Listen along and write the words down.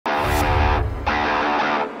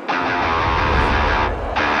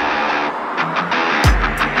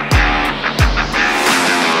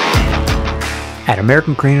At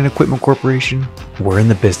American Crane and Equipment Corporation, we're in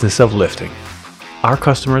the business of lifting. Our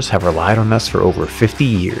customers have relied on us for over 50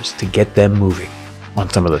 years to get them moving on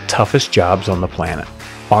some of the toughest jobs on the planet.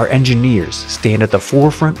 Our engineers stand at the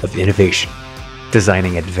forefront of innovation,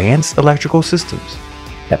 designing advanced electrical systems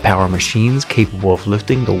that power machines capable of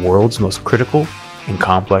lifting the world's most critical and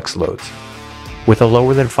complex loads. With a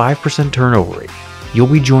lower than 5% turnover rate, you'll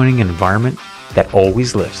be joining an environment that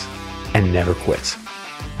always lifts and never quits.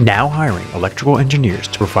 Now hiring electrical engineers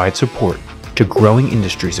to provide support to growing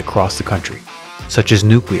industries across the country, such as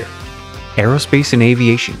nuclear, aerospace and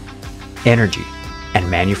aviation, energy, and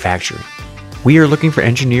manufacturing. We are looking for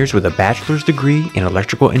engineers with a bachelor's degree in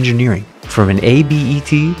electrical engineering from an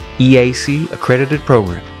ABET EAC-accredited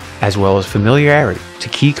program, as well as familiarity to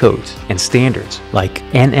key codes and standards like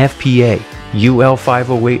NFPA, UL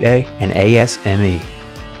 508A, and ASME.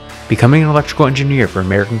 Becoming an electrical engineer for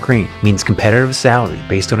American Crane means competitive salary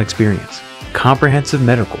based on experience, comprehensive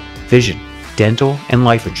medical, vision, dental, and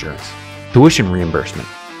life insurance, tuition reimbursement,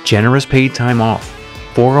 generous paid time off,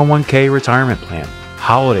 401k retirement plan,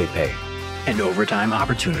 holiday pay, and overtime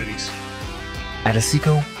opportunities. At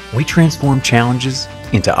ASECO, we transform challenges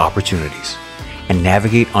into opportunities and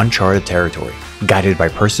navigate uncharted territory. Guided by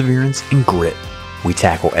perseverance and grit, we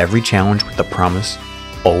tackle every challenge with the promise,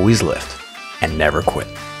 always lift and never quit.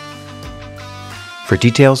 For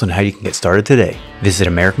details on how you can get started today, visit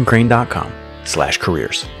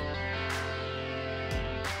americancrane.com/careers.